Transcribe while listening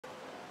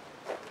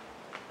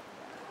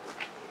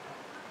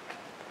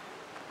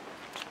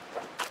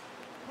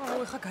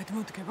ეხა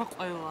გადმოდგება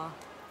ყველა.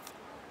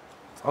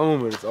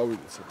 წამომერი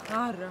წავიდეთ.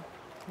 არა,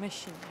 მე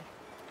შინე.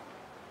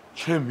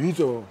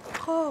 ჩემითო?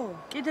 ხო,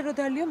 კიდე რო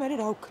დალიო მე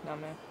რა ვქნა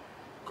მე.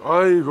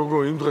 კაი, გოგო,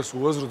 იმ დღეს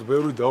უაზროდ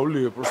ბევრი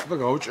დავლიე, პროსტა და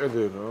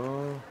გავჭედე რა.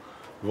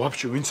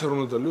 ვაფშე ვინც არ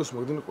უნდა დალიოს,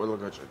 მაგდენი ყველა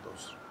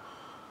გაჭედავს.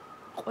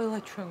 ყველა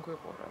ჩვენ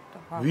გვიყურებდა.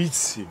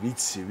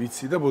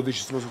 ვიცი და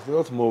ბოდიშის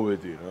მოსახლეობად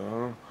მოვედი რა.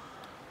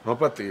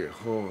 მაპატიე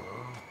ხო?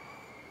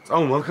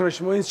 წამო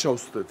მანქანაში მაინც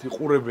ჩავსვდეთ,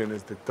 იყურებენ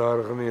ეს და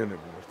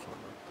დაარღნიანებენ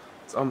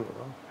ერთმანეთს.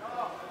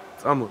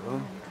 წამო რა.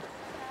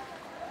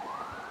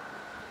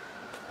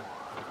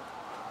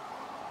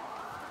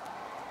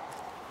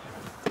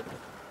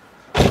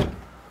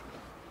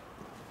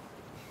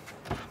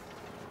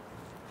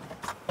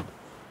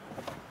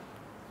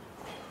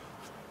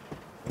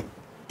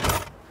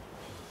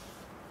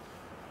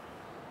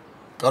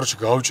 Короче,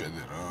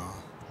 გავჭედე რა.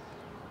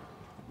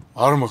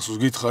 არ მახსოვს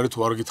გითხარი თუ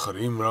არ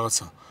გითხარი იმ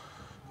რაღაცა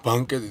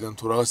ბანკეტიდან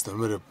თუ რაღაციდან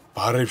მე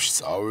ბარებში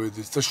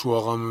წავედით და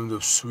შუაღამემდე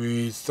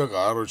ვსვით და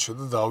კაროჩე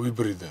და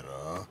დავიბრიდე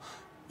რა.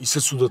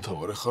 ისეც უდათა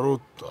ვარ ეხლა რომ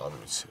არ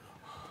ვიცი რა.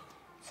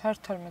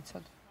 საერთოდ არ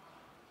მეცადე.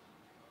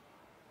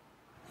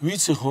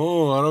 ვიცი ხო,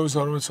 არავის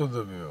არ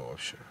მეცადებია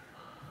ვაფშე.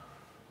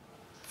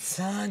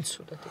 ძალიან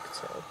ცუდად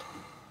იქცევთ.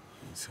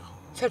 ვიცი ხო.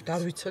 საერთოდ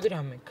არ ვიცოდი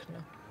რა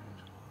მექნა.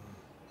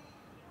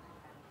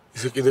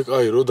 ისე კიდე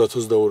კაი რო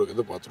დათოს დაურეკე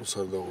და პატრონს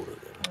არ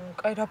დაურეკე რა.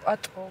 კაი რა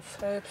პატრონს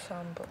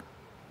ამბობ.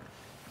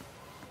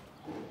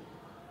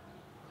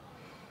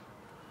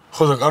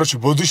 ხო და კაროჩე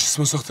ბოდიშის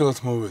მოსახდელად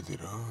მოვედი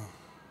რა.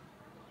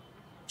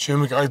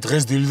 ჩემი კაი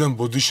დღეს დილიდან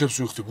ბოდიშებს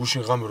ვიხდი,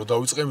 გუშინ ღამე რო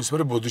დავიწყე იმის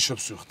მერე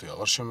ბოდიშებს ვიხდი,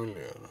 აღარ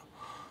შემიძლია რა.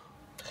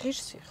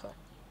 ღირსი ხარ.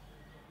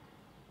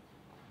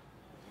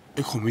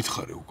 ეგ ხო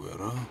მითხარი უკვე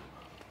რა.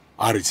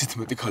 არ იცით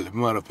მეტი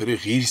ქალებმა არაფერი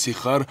ღირსი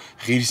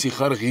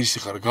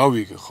ხარ,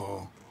 გავიგე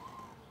ხო?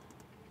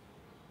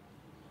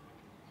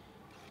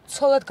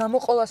 ცოლად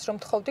გამოყოლას რომ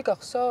თხოვდი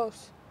გახსოვს?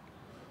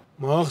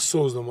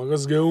 მახსოვს და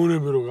მაგას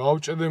გეუბნები რომ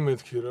გავჭედე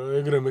მეთქი რა.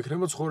 ეგრე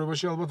მექნება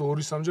ცხოვრებაში ალბათ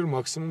 2-3 ჯერ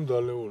მაქსიმუმ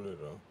დალეული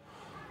რა.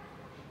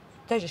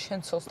 დაჟე შენ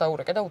ცოლს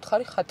დაურეკე და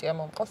უთხარი ხატია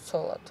მომყავს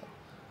ცოლად.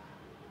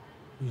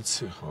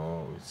 ვიცი ხო,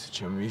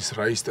 ჩემი ის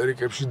რა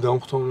ისტერიკებში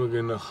დამხტომნა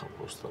გენახა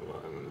პროსტა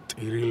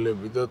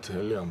ტირილები და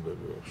თელი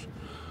ამბები ვაფშე.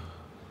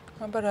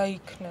 აბა რა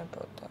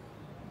იქნებოდა?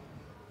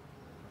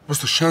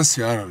 პროსტა შანსი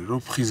არ არის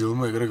რომ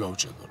ფხიზელმა ეგრე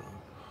გავჭედო რა.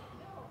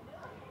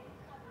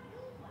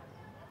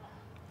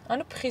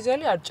 ანუ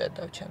ფხიზელი არ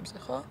ჭედავ ჩემზე,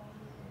 ხო?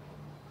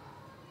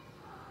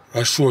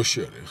 რა შუაში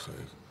არის ხა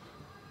ეს?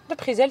 და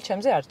ფხიზელი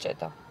ჩემზე არ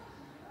ჭედა.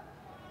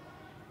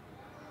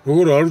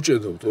 როგორ არ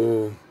უჭედავთო?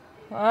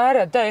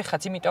 არა, და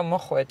ეხაც იმიტომ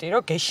მოხვედი,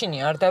 რომ გეშინი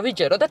არ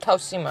დავიჯერო და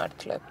თავს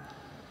იმართლებ.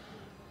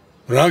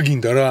 რა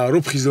გინდა რა,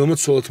 რომ ფხიზელმა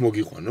ცოლად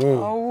მოგიყვანო?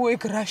 აუ,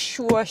 ეგ რა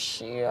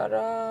შუაშია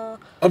რა.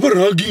 აბა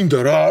რა გინდა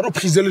რა, რომ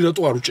ფხიზელი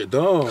რატო არ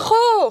უჭედა?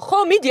 ხო,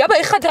 მიდი, აბა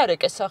ეხა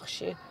დარეკე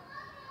სახში.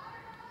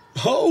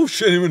 აუ,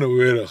 შენ იმენა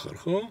ვერა ხარ,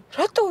 ხო?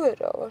 რატო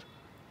ვერა ვარ?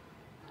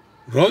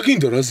 რა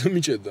გინდა, რაზე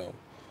მიჭედა?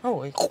 აუ,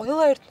 აი,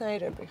 ყველა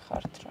ერთნაირები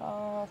ხართ რა.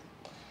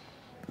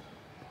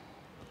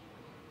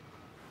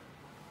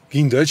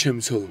 გინდა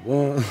ჩემი ცოლობა?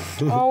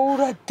 აუ,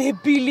 რა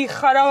დებილი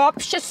ხარ,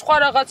 ვაფშე სხვა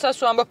რაღაცას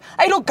ვამბობ.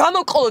 აი, რომ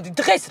გამოყოლოდი,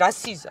 დღეს რა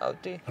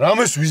სიზავდი?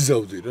 რამეს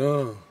ვიზავდი რა?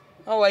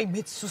 აუ, აი,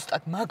 მეც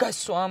ზუსტად მაგას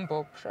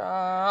ვამბობ რა.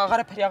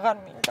 აღარაფერი აღარ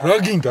მინდა. რა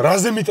გინდა,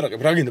 რაზე მიტრაკებ,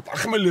 რა გინდა?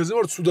 პახმელიაზე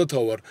ვარ,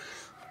 ცუდათა ვარ.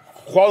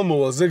 ხვალ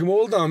მოვალ, ზეგ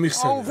მოვალ და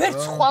ამიხსენე. აუ,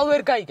 ვერც ხვალ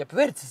ვერ გაიგებ,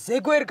 ვერც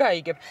ზეგ ვერ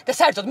გაიგებ. და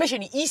საერთოდ მე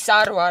შენი ის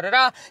არ ვარ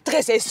რა.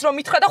 დღეს ეს რომ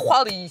მითხრა და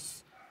ხვალ ის.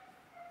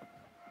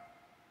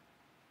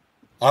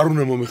 არ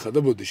უნდა მომიხადა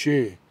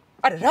ბოდიში?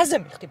 არა, რაზე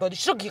მიხდი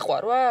ბოდიში, რომ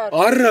გიყვარ ვარ?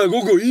 არა,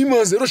 გოგო,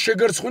 იმაზე რომ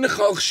შეგარცხვინე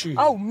ხალხში.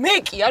 აუ, მე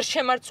კი არ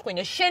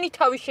შემარცხვინე, შენი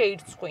თავი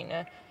შეირცხვინე.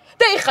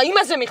 და ეხა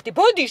იმაზე მიხდი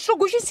ბოდიში, რომ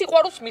გუშინ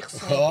სიყვარულს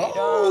მიხსნიდი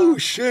რა. აუ,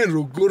 შენ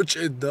როგორ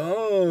ჭედა?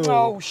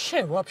 აუ,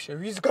 შენ ვაფშე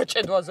ვის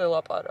გაჭედვაზე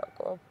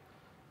ლაპარაკობ?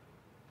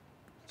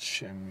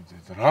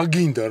 შემიდეთ, რა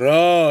გინდა რა?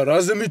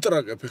 რაზე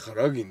მიტრაკებ ეხა,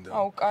 რა გინდა?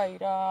 აუ, კაი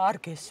რა, არ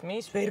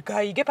გესმის, ვერ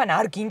გაიგებ, ან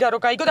არ გინდა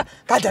რომ გაიგო და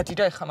გადადი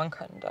რა ეხა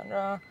მანქანიდან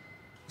რა.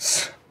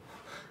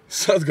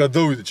 სად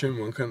გადავიდე ჩემი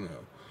მანქანა?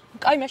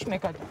 კაი, მაშინ მე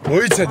გადა.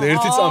 მოიცადე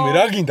ერთი წამი,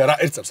 რა გინდა, რა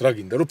ერთ წამს რა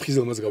გინდა, რომ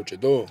ფხიზელმაც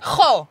გავჭედო?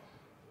 ხო.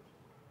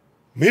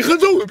 მე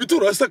გადავები თუ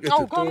რას აკეთებ?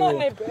 აუ,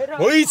 გამონებე რა.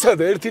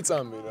 მოიცადე ერთი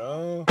წამი რა.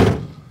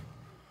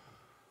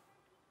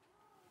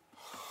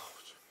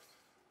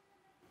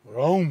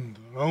 რა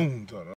უნდა რა.